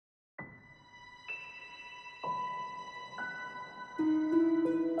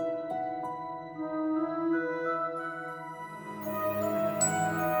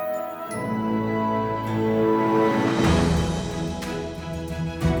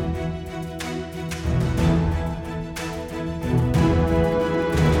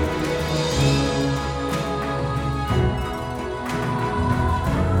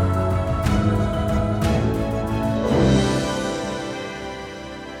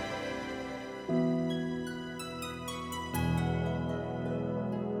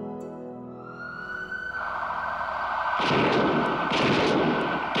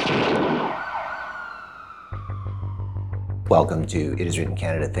Welcome to It Is Written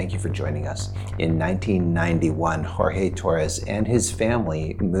Canada. Thank you for joining us. In 1991, Jorge Torres and his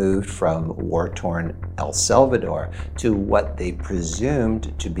family moved from war-torn El Salvador to what they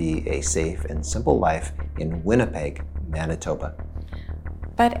presumed to be a safe and simple life in Winnipeg, Manitoba.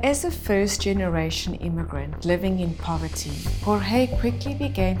 But as a first-generation immigrant living in poverty, Jorge quickly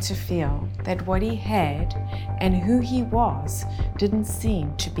began to feel that what he had and who he was didn't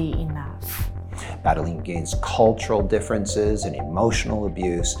seem to be enough. Battling against cultural differences and emotional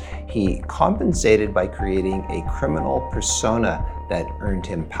abuse, he compensated by creating a criminal persona that earned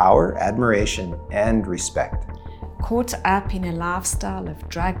him power, admiration, and respect. Caught up in a lifestyle of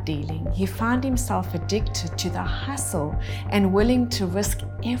drug dealing, he found himself addicted to the hustle and willing to risk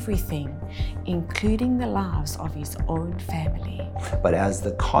everything, including the lives of his own family. But as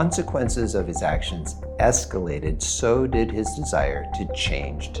the consequences of his actions escalated, so did his desire to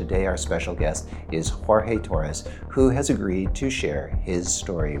change. Today, our special guest is Jorge Torres, who has agreed to share his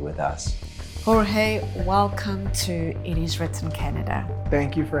story with us. Jorge, welcome to It Is Written Canada.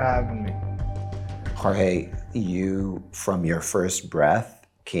 Thank you for having me. Jorge, you, from your first breath,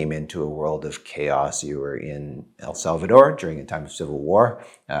 came into a world of chaos. You were in El Salvador during a time of civil war.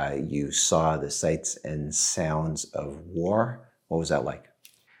 You saw the sights and sounds of war. What was that like?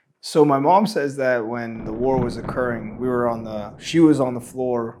 So my mom says that when the war was occurring, she was on the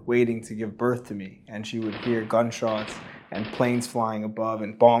floor waiting to give birth to me, and she would hear gunshots and planes flying above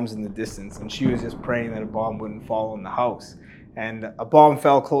and bombs in the distance, and she was just praying that a bomb wouldn't fall on the house. And a bomb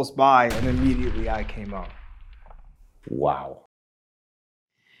fell close by, and immediately I came out. Wow.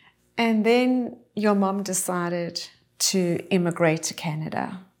 And then your mom decided to immigrate to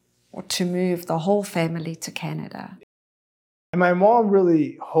Canada, or to move the whole family to Canada. And my mom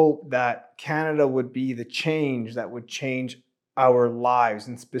really hoped that Canada would be the change that would change our lives,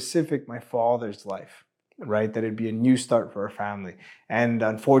 in specific my father's life, right? That it'd be a new start for our family. And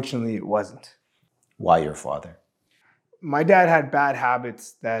unfortunately, it wasn't. Why your father? My dad had bad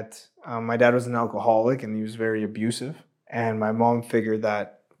habits my dad was an alcoholic and he was very abusive. And my mom figured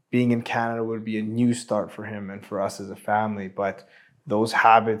that being in Canada would be a new start for him and for us as a family. But those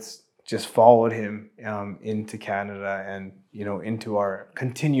habits just followed him into Canada and,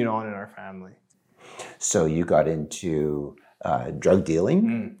 continued on in our family. So you got into drug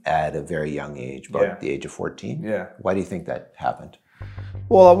dealing at a very young age, about the age of 14? Yeah. Why do you think that happened?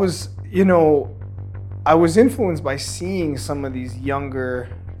 Well, I was influenced by seeing some of these younger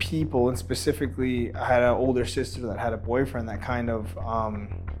people, and specifically I had an older sister that had a boyfriend that kind of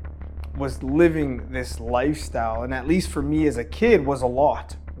was living this lifestyle, and at least for me as a kid was a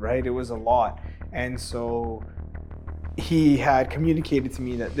lot, right? It was a lot. And so he had communicated to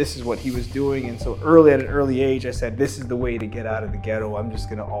me that this is what he was doing, and so at an early age I said, this is the way to get out of the ghetto. I'm just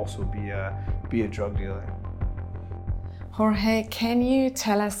gonna also be a drug dealer. Jorge, can you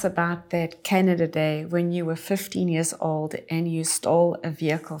tell us about that Canada Day when you were 15 years old and you stole a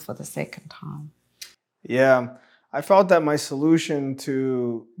vehicle for the second time? Yeah, I felt that my solution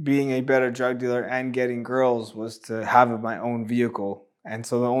to being a better drug dealer and getting girls was to have my own vehicle. And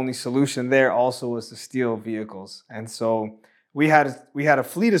so the only solution there also was to steal vehicles. And so we had a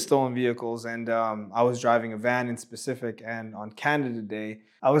fleet of stolen vehicles, and I was driving a van in specific, and on Canada Day,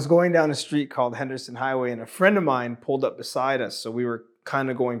 I was going down a street called Henderson Highway, and a friend of mine pulled up beside us. So we were kind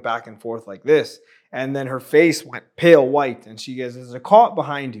of going back and forth like this. And then her face went pale white, and she goes, "There's a cop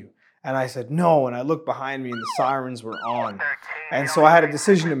behind you." And I said, "No." And I looked behind me, and the sirens were on. And so I had a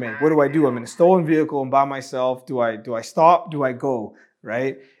decision to make. What do? I'm in a stolen vehicle and by myself. Do I stop? Do I go?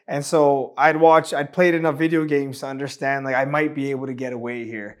 Right? And so I'd played enough video games to understand I might be able to get away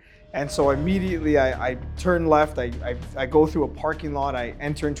here. And so immediately I turn left, I go through a parking lot, I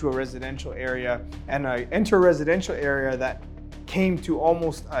enter into a residential area, and I enter a residential area that came to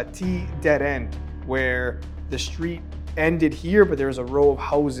almost a T dead end where the street ended here, but there was a row of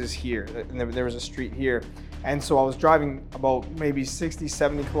houses here, and there was a street here. And so I was driving about maybe 60,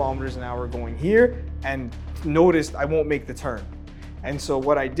 70 kilometers an hour going here and noticed I won't make the turn. And so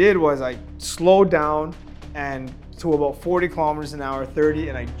what I did was I slowed down and to about 40 kilometers an hour, 30,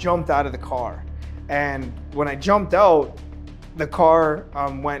 and I jumped out of the car. And when I jumped out, the car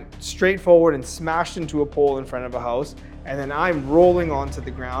went straight forward and smashed into a pole in front of a house. And then I'm rolling onto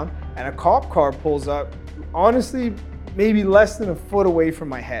the ground, and a cop car pulls up, honestly, maybe less than a foot away from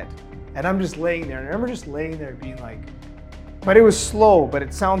my head. And I'm just laying there. And I remember just laying there being like, but it was slow, but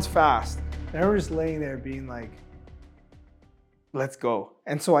it sounds fast. And I remember just laying there being like, let's go.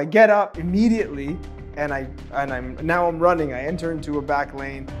 And so I get up immediately and I'm running. I enter into a back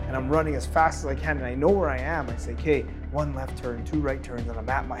lane and I'm running as fast as I can, and I know where I am. I say, okay, 1 left turn, 2 right turns, and I'm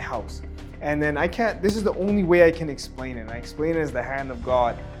at my house. And then this is the only way I can explain it. And I explain it as the hand of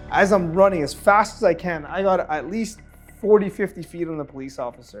God. As I'm running as fast as I can, I got at least 40, 50 feet on the police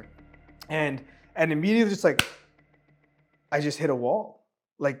officer. And immediately just like, I just hit a wall.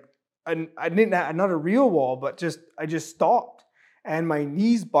 Like, I didn't have, not a real wall, but I just stopped. And my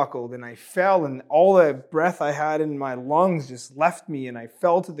knees buckled and I fell, and all the breath I had in my lungs just left me, and I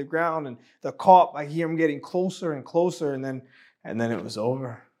fell to the ground. And the cop, I hear him getting closer and closer, and then it was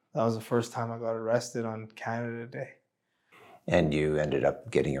over. That was the first time I got arrested on Canada Day. And you ended up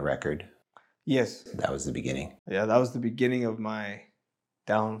getting a record? Yes. That was the beginning? Yeah, that was the beginning of my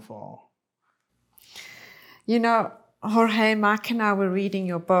downfall. You know, Jorge, Mark and I were reading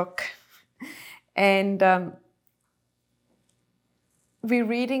your book, and we're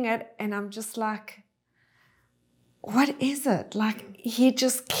reading it, and I'm just like, what is it? Like, he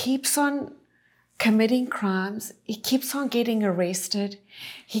just keeps on committing crimes. He keeps on getting arrested.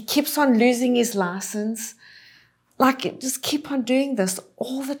 He keeps on losing his license. Like, just keep on doing this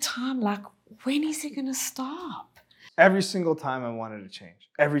all the time. Like, when is he going to stop? Every single time I wanted to change.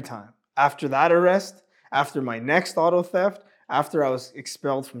 Every time. After that arrest, after my next auto theft, after I was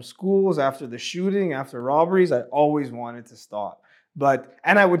expelled from schools, after the shooting, after robberies, I always wanted to stop.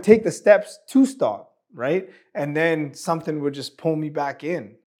 And I would take the steps to stop, right? And then something would just pull me back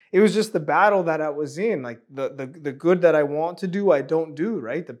in. It was just the battle that I was in. Like the good that I want to do, I don't do,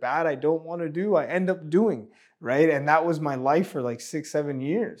 right? The bad I don't want to do, I end up doing, right? And that was my life for like 6, 7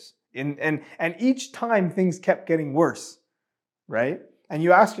 years. And each time things kept getting worse, right? And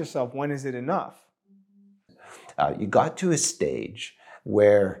you ask yourself, when is it enough? You got to a stage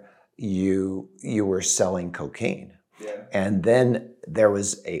where you were selling cocaine. Yeah. And then there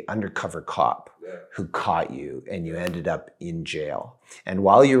was an undercover cop who caught you, and you ended up in jail. And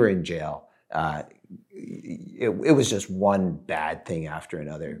while you were in jail, it was just one bad thing after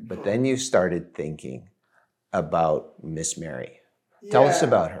another. But then you started thinking about Miss Mary. Tell us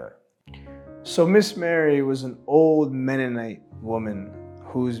about her. So Miss Mary was an old Mennonite woman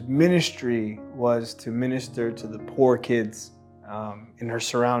whose ministry was to minister to the poor kids in her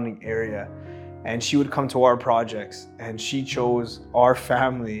surrounding area. And she would come to our projects, and she chose our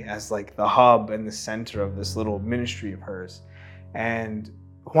family as like the hub and the center of this little ministry of hers. And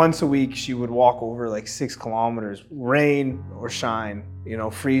once a week, she would walk over like 6 kilometers, rain or shine,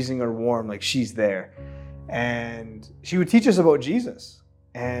 freezing or warm, like she's there. And she would teach us about Jesus.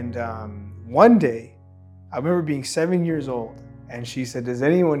 And one day, I remember being 7 years old, and she said, does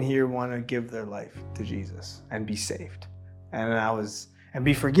anyone here want to give their life to Jesus and be saved? And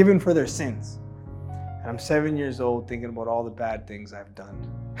be forgiven for their sins? And I'm 7 years old thinking about all the bad things I've done.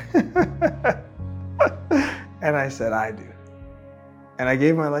 And I said, I do. And I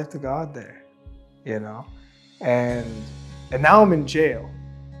gave my life to God there, And now I'm in jail.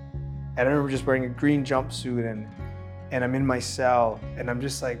 And I remember just wearing a green jumpsuit and I'm in my cell, and I'm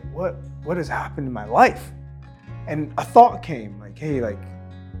just like, what has happened in my life? And a thought came like, hey, like,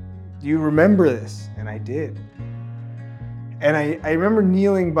 do you remember this? And I did. And I remember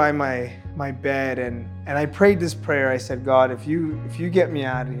kneeling by my bed and I prayed this prayer. I said, God, if you get me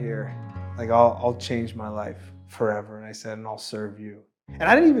out of here, like I'll change my life forever. And I said, and I'll serve you. And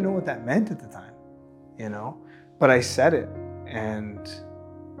I didn't even know what that meant at the time, but I said it. And,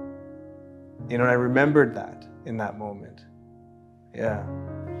 I remembered that in that moment. Yeah.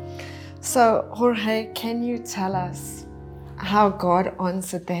 So, Jorge, can you tell us how God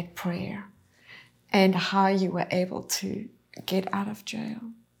answered that prayer and how you were able to get out of jail?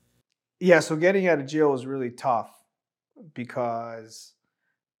 Yeah, so getting out of jail was really tough because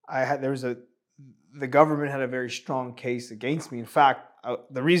the government had a very strong case against me. In fact,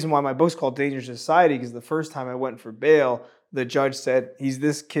 the reason why my book's called Dangerous Society is the first time I went for bail, the judge said,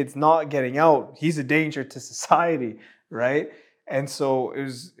 this kid's not getting out. He's a danger to society, right? And so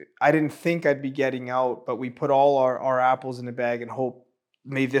I didn't think I'd be getting out, but we put all our apples in a bag and hope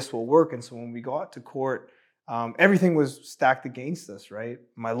maybe this will work. And so when we got to court, everything was stacked against us, right?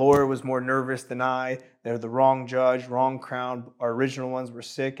 My lawyer was more nervous than I. They're the wrong judge, wrong crown. Our original ones were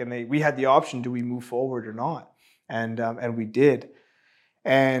sick, and we had the option: do we move forward or not? And we did.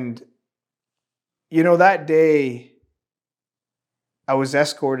 And that day, I was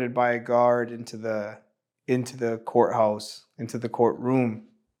escorted by a guard into the courthouse, into the courtroom.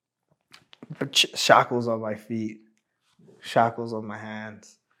 Shackles on my feet, shackles on my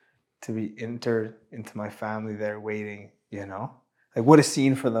hands, to be entered into my family there waiting, like what a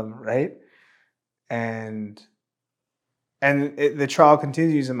scene for them, right? And And the trial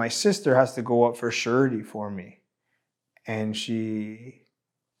continues, and my sister has to go up for surety for me. And she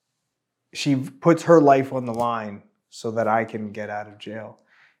puts her life on the line so that I can get out of jail.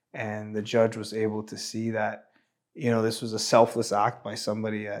 And the judge was able to see that, this was a selfless act by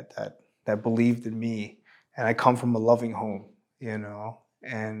somebody that believed in me. And I come from a loving home,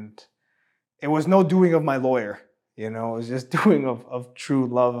 and it was no doing of my lawyer, it was just doing of true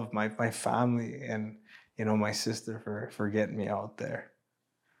love of my family and, my sister for getting me out there.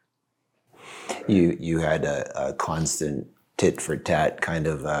 You had a constant tit for tat kind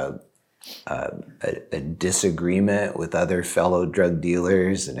of a disagreement with other fellow drug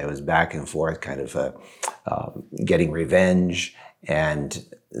dealers, and it was back and forth, kind of getting revenge, and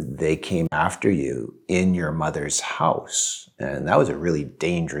they came after you in your mother's house, and that was a really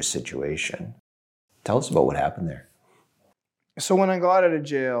dangerous situation. Tell us about what happened there. So when I got out of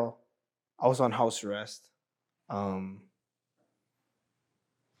jail, I was on house arrest.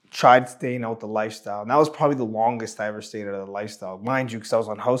 Tried staying out the lifestyle. And that was probably the longest I ever stayed out of the lifestyle. Mind you, because I was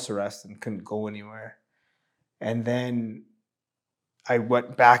on house arrest and couldn't go anywhere. And then I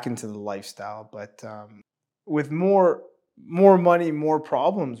went back into the lifestyle, but with more money, more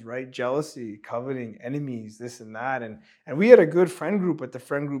problems, right? Jealousy, coveting, enemies, this and that. And we had a good friend group, but the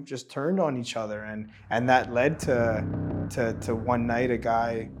friend group just turned on each other. And that led to one night a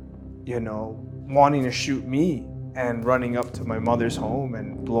guy, wanting to shoot me and running up to my mother's home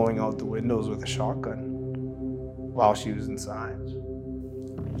and blowing out the windows with a shotgun while she was inside.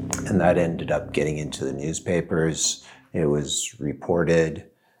 And that ended up getting into the newspapers. It was reported.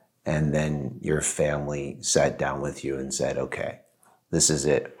 And then your family sat down with you and said, okay, this is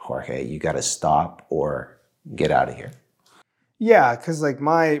it, Jorge. You got to stop or get out of here. Yeah, because like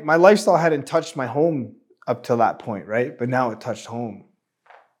my lifestyle hadn't touched my home up till that point, right? But now it touched home.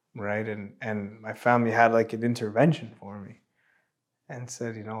 Right. And my family had like an intervention for me and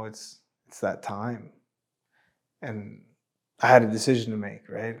said, it's that time. And I had a decision to make,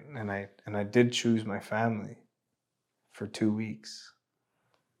 right? And I did choose my family for 2 weeks.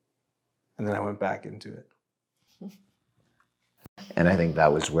 And then I went back into it. And I think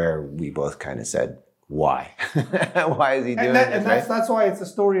that was where we both kind of said, why? Why is he doing this? And that's why it's a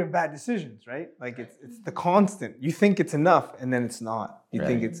story of bad decisions, right? Like it's the constant. You think it's enough and then it's not. You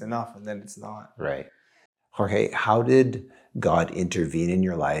think it's enough and then it's not. Right. Jorge, how did God intervene in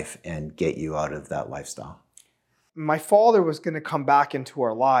your life and get you out of that lifestyle? My father was going to come back into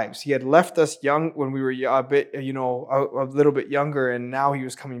our lives. He had left us young when we were a little bit younger, and now he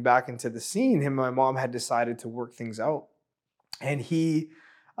was coming back into the scene. Him and my mom had decided to work things out. And he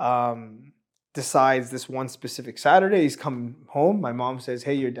decides this one specific Saturday he's coming home. My mom says,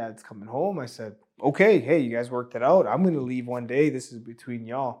 hey, your dad's coming home. I said, okay, hey, you guys worked it out. I'm going to leave one day. This is between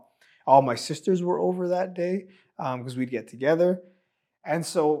y'all. All my sisters were over that day because we'd get together. And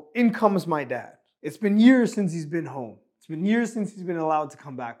so in comes my dad. It's been years since he's been home. It's been years since he's been allowed to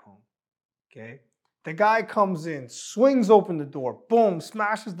come back home. Okay? The guy comes in, swings open the door, boom,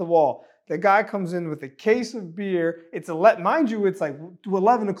 smashes the wall. The guy comes in with a case of beer. Mind you, it's like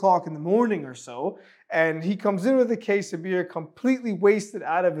 11 o'clock in the morning or so. And he comes in with a case of beer completely wasted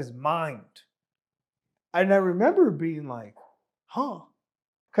out of his mind. And I remember being like,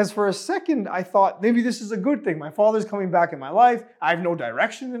 Because for a second, I thought, maybe this is a good thing. My father's coming back in my life. I have no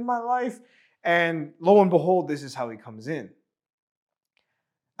direction in my life. And lo and behold, this is how he comes in.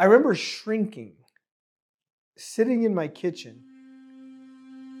 I remember shrinking, sitting in my kitchen.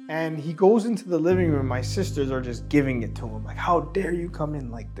 And he goes into the living room. My sisters are just giving it to him. Like, how dare you come in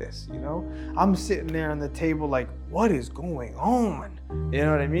like this, I'm sitting there on the table like, what is going on? You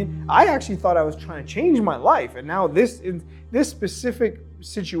know what I mean? I actually thought I was trying to change my life. And now this specific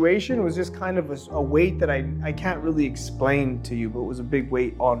situation was just kind of a weight that I can't really explain to you, but it was a big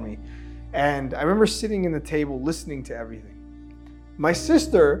weight on me. And I remember sitting in the table listening to everything. My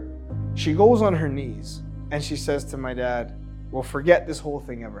sister, she goes on her knees and she says to my dad, well, forget this whole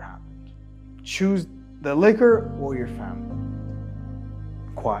thing ever happened. Choose the liquor or your family.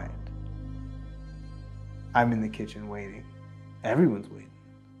 Quiet. I'm in the kitchen waiting. Everyone's waiting.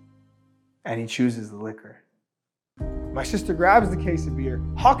 And he chooses the liquor. My sister grabs the case of beer,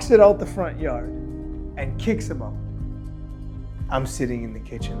 hucks it out the front yard, and kicks him out. I'm sitting in the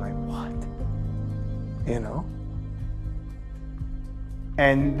kitchen like, what?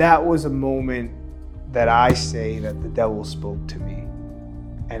 And that was a moment that I say that the devil spoke to me.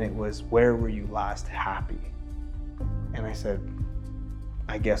 And it was, where were you last happy? And I said,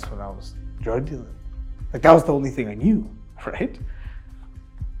 I guess when I was drug dealing. Like, that was the only thing I knew, right?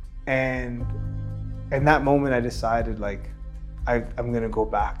 And in that moment, I decided, like, I'm gonna go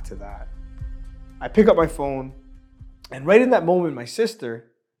back to that. I pick up my phone And right in that moment, my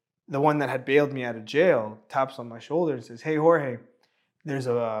sister, the one that had bailed me out of jail, taps on my shoulder and says, "Hey, Jorge, there's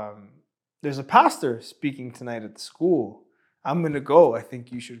a pastor speaking tonight at the school. I'm going to go. I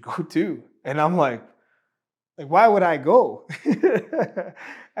think you should go too." And I'm like, why would I go?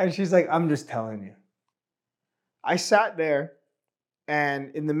 And she's like, "I'm just telling you." I sat there,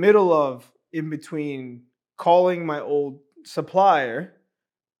 and in the middle of, in between calling my old supplier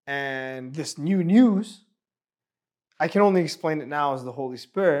and this new news, I can only explain it now as the Holy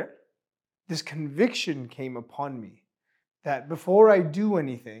Spirit, this conviction came upon me that before I do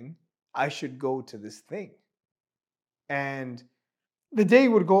anything, I should go to this thing. And the day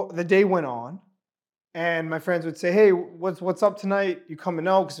went on, and my friends would say, "Hey, what's up tonight? You coming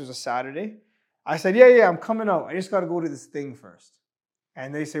out?" Because it was a Saturday. I said, yeah, I'm coming out. I just got to go to this thing first.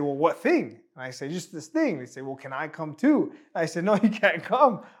 And they say, "Well, what thing?" And I say, "Just this thing." They say, "Well, can I come too?" I said, "No, you can't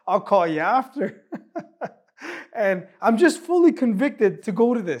come. I'll call you after." And I'm just fully convicted to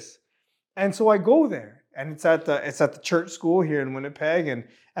go to this. And so I go there, and it's at the church school here in Winnipeg,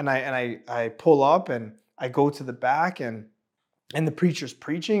 and I pull up, and I go to the back, and the preacher's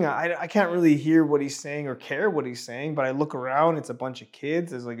preaching. I can't really hear what he's saying or care what he's saying, but I look around, it's a bunch of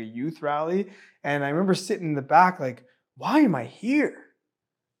kids, there's like a youth rally, and I remember sitting in the back like, why am I here?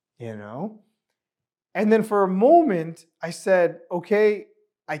 You know? And then for a moment, I said, okay,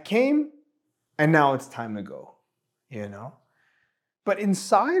 I came, and now it's time to go, you know? But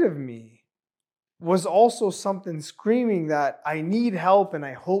inside of me was also something screaming that I need help, and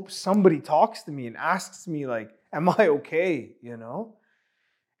I hope somebody talks to me and asks me, like, am I okay, you know?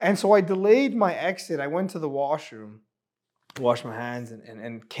 And so I delayed my exit. I went to the washroom, washed my hands,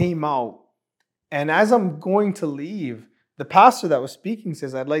 and came out. And as I'm going to leave, the pastor that was speaking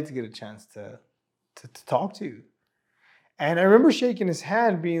says, "I'd like to get a chance to talk to you." And I remember shaking his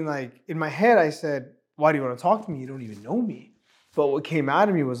hand, being like, in my head, I said, "Why do you want to talk to me? You don't even know me." But what came out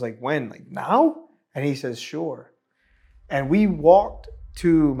of me was like, "When? Like now?" And he says, "Sure." And we walked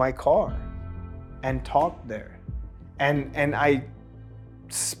to my car and talked there. And I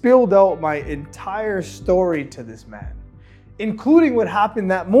spilled out my entire story to this man, including what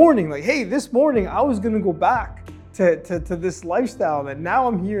happened that morning. Like, hey, this morning I was going to go back to this lifestyle, and now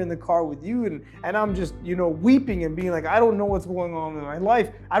I'm here in the car with you, and I'm just, weeping and being like, I don't know what's going on in my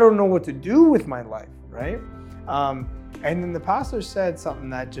life. I don't know what to do with my life, right? And then the pastor said something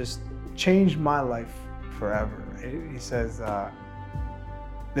that just changed my life forever. Right? He says,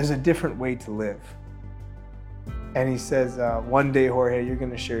 there's a different way to live. And he says, one day, Jorge, you're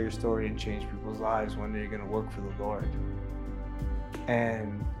going to share your story and change people's lives. One day you're going to work for the Lord.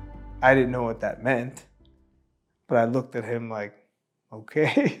 And I didn't know what that meant, but I looked at him like,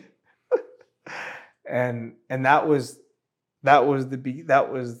 okay. and that was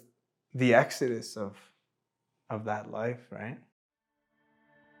the exodus of that life, right?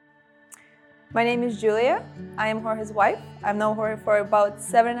 My name is Julia. I am Jorge's wife. I've known Jorge for about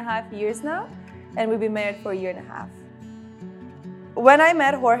 7.5 years now, and we've been married for 1.5 years. When I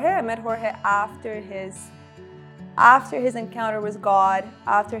met Jorge after his encounter with God,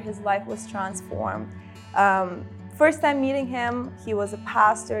 after his life was transformed. First time meeting him, he was a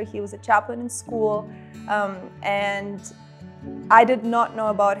pastor, he was a chaplain in school, and I did not know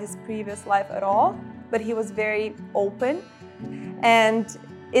about his previous life at all, but he was very open. And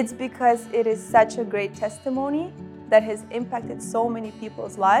it's because it is such a great testimony that has impacted so many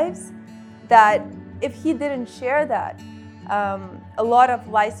people's lives that if he didn't share that, a lot of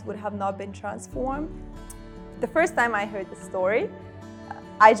lives would have not been transformed. The first time I heard the story,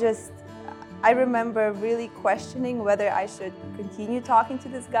 I remember really questioning whether I should continue talking to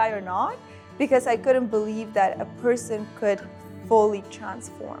this guy or not, because I couldn't believe that a person could fully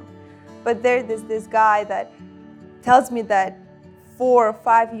transform. But there's this guy that tells me that 4 or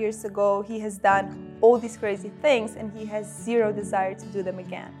 5 years ago, he has done all these crazy things and he has zero desire to do them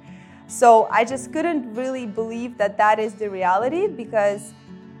again. So I just couldn't really believe that that is the reality, because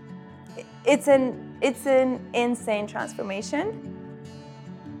it's an insane transformation.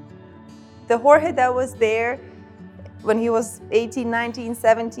 The Jorge that was there when he was 18, 19,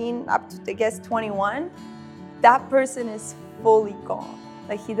 17, up to, I guess, 21, that person is fully gone.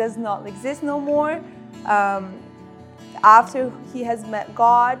 Like, he does not exist no more. After he has met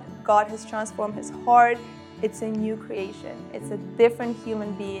God, God has transformed his heart. It's a new creation. It's a different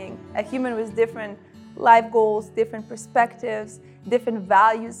human being, a human with different life goals, different perspectives, different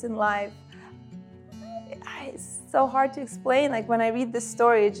values in life. It's so hard to explain. Like, when I read this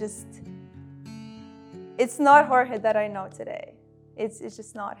story, it's not Jorge that I know today. It's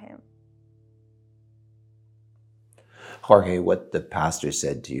just not him. Jorge, what the pastor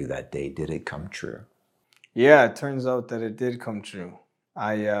said to you that day, did it come true? Yeah, it turns out that it did come true.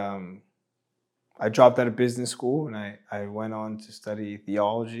 I dropped out of business school and I went on to study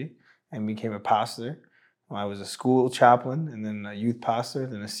theology and became a pastor. I was a school chaplain and then a youth pastor,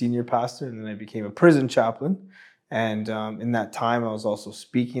 then a senior pastor, and then I became a prison chaplain. And in that time, I was also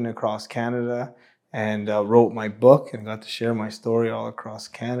speaking across Canada and wrote my book and got to share my story all across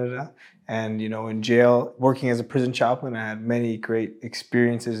Canada. And, in jail, working as a prison chaplain, I had many great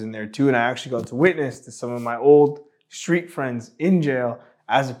experiences in there too. And I actually got to witness to some of my old street friends in jail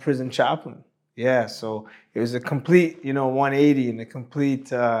as a prison chaplain. Yeah, so it was a complete, 180 and a complete,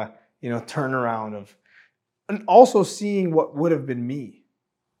 turnaround of, and also seeing what would have been me,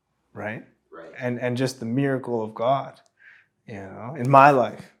 right? Right. And just the miracle of God, in my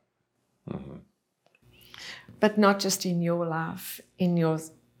life. Mm-hmm. But not just in your life, in your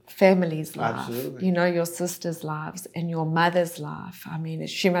family's life, Absolutely. Your sister's lives and your mother's life. I mean,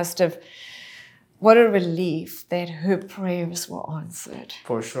 she must have, what a relief that her prayers were answered.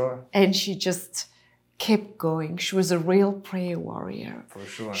 For sure. And she just kept going. She was a real prayer warrior. For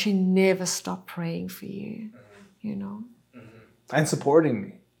sure. She never stopped praying for you, Mm-hmm. And supporting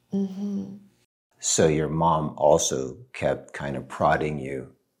me. Mm-hmm. So your mom also kept kind of prodding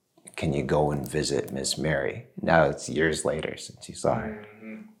you. Can you go and visit Miss Mary? Now it's years later since you saw her.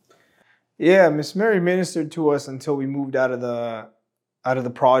 Mm-hmm. Yeah, Miss Mary ministered to us until we moved out of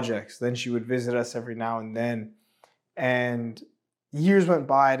the projects. Then she would visit us every now and then. And years went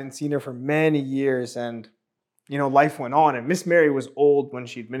by. I didn't see her for many years. And, life went on. And Miss Mary was old when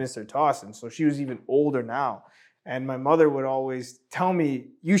she administered to us. And so she was even older now. And my mother would always tell me,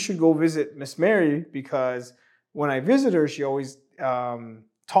 you should go visit Miss Mary, because when I visit her, she always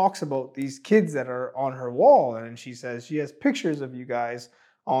talks about these kids that are on her wall. And she says she has pictures of you guys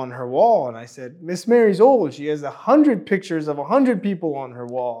on her wall. And I said, Miss Mary's old. She has 100 pictures of 100 people on her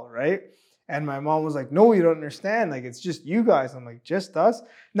wall, right? And my mom was like, no, you don't understand. Like, it's just you guys. I'm like, just us?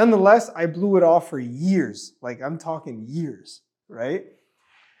 Nonetheless, I blew it off for years. Like, I'm talking years, right?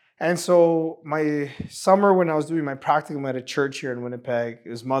 And so my summer when I was doing my practicum at a church here in Winnipeg, it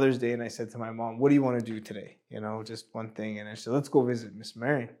was Mother's Day, and I said to my mom, what do you want to do today? Just one thing. And I said, let's go visit Miss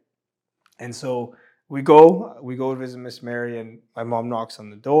Mary. And so we go visit Miss Mary, and my mom knocks on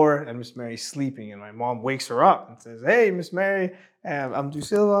the door, and Miss Mary's sleeping, and my mom wakes her up and says, hey, Miss Mary, I'm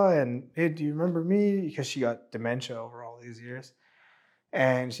Drusilla, and hey, do you remember me? Because she got dementia over all these years.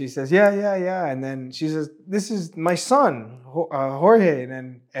 And she says, yeah. And then she says, this is my son, Jorge.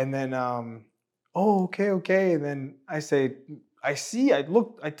 And then, oh, okay. And then I say, I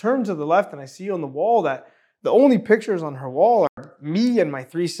turn to the left and I see on the wall that the only pictures on her wall are me and my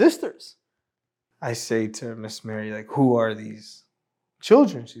 3 sisters. I say to Miss Mary, like, who are these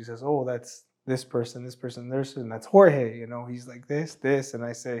children? She says, oh, that's this person, and that's Jorge. He's like this. And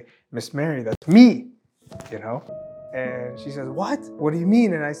I say, Miss Mary, that's me, And she says, what? What do you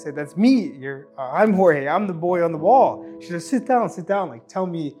mean? And I said, that's me. I'm Jorge. I'm the boy on the wall. She says, sit down. Like, tell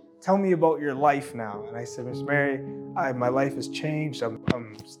me about your life now. And I said, Miss Mary, my life has changed. I'm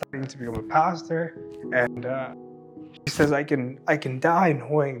starting to become a pastor. And she says, I can die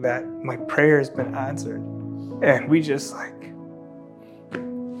knowing that my prayer has been answered. And we just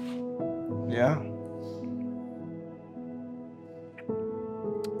yeah.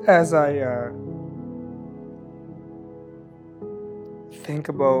 As I think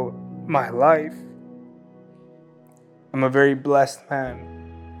about my life, I'm a very blessed man,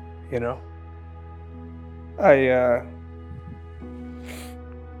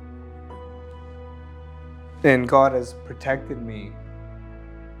 and God has protected me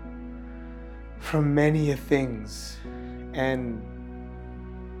from many things. And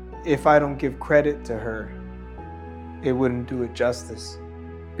if I don't give credit to her, it wouldn't do it justice,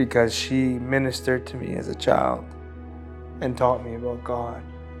 because she ministered to me as a child and taught me about God.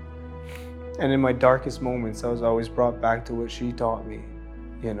 And in my darkest moments, I was always brought back to what she taught me,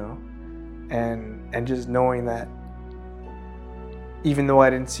 and just knowing that even though I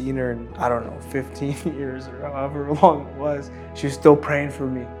didn't see her in, 15 years or however long it was, she was still praying for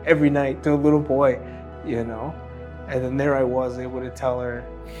me every night to a little boy, And then there I was able to tell her,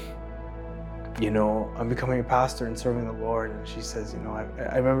 I'm becoming a pastor and serving the Lord. And she says,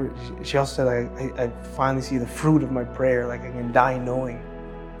 I remember, she also said, I finally see the fruit of my prayer. Like, I can die knowing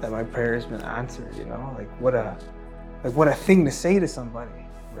that my prayer has been answered, what a thing to say to somebody,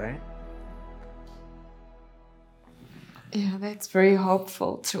 right? Yeah, that's very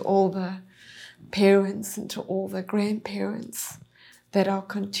hopeful to all the parents and to all the grandparents that are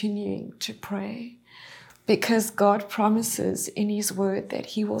continuing to pray, because God promises in His word that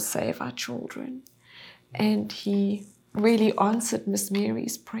He will save our children, and He really answered Miss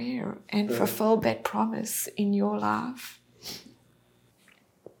Mary's prayer and fulfilled that promise in your life.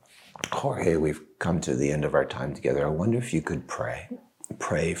 Jorge, we've come to the end of our time together. I wonder if you could pray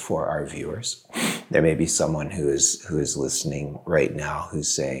for our viewers. There may be someone who is listening right now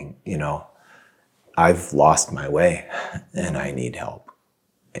who's saying, I've lost my way and I need help.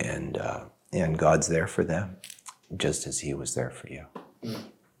 And God's there for them, just as he was there for you.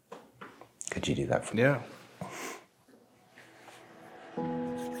 Could you do that for me? Yeah.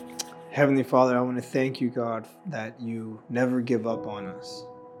 Heavenly Father, I want to thank you, God, that you never give up on us.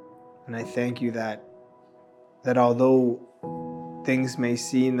 And I thank you that although things may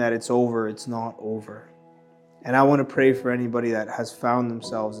seem that it's over, it's not over. And I want to pray for anybody that has found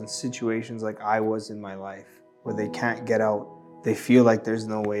themselves in situations like I was in my life, where they can't get out. They feel like there's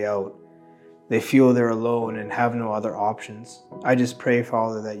no way out. They feel they're alone and have no other options. I just pray,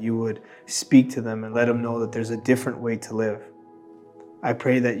 Father, that you would speak to them and let them know that there's a different way to live. I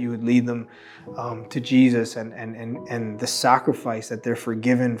pray that you would lead them to Jesus and the sacrifice, that they're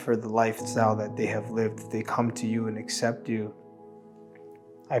forgiven for the lifestyle that they have lived, that they come to you and accept you.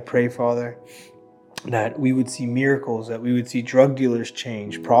 I pray, Father, that we would see miracles, that we would see drug dealers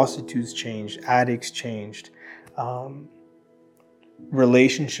change, prostitutes change, addicts changed,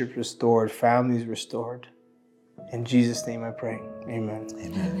 relationships restored, families restored. In Jesus' name I pray. Amen.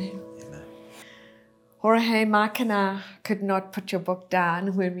 Amen. Jorge, Mark and I could not put your book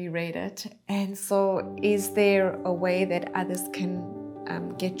down when we read it. And so is there a way that others can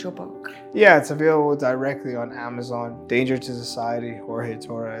get your book? Yeah, it's available directly on Amazon. Danger to Society, Jorge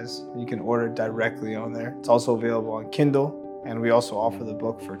Torres. You can order it directly on there. It's also available on Kindle. And we also offer the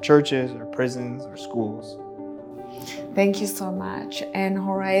book for churches or prisons or schools. Thank you so much. And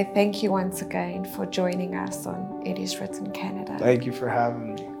Jorge, thank you once again for joining us on It Is Written Canada. Thank you for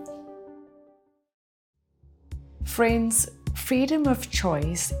having me. Friends, freedom of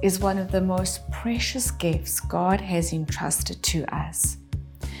choice is one of the most precious gifts God has entrusted to us.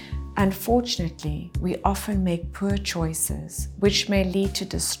 Unfortunately, we often make poor choices, which may lead to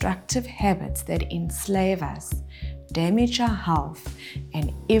destructive habits that enslave us, damage our health,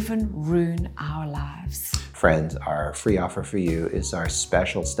 and even ruin our lives. Friends, our free offer for you is our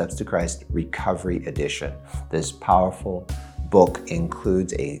special Steps to Christ Recovery Edition. This powerful book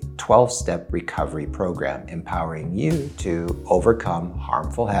includes a 12-step recovery program empowering you to overcome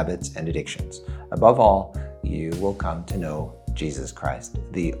harmful habits and addictions. Above all, you will come to know Jesus Christ,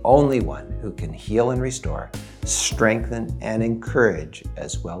 the only one who can heal and restore, strengthen and encourage,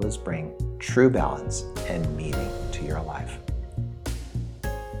 as well as bring true balance and meaning to your life.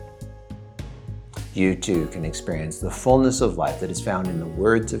 You too can experience the fullness of life that is found in the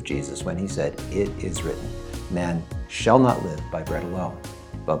words of Jesus when he said, "It is written, man shall not live by bread alone,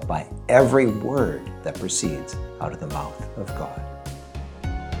 but by every word that proceeds out of the mouth of God."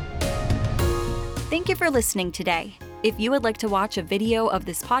 Thank you for listening today. If you would like to watch a video of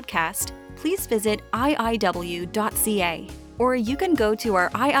this podcast, please visit iiw.ca, or you can go to our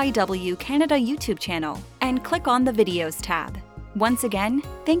IIW Canada YouTube channel and click on the Videos tab. Once again,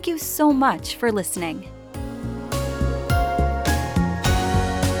 thank you so much for listening.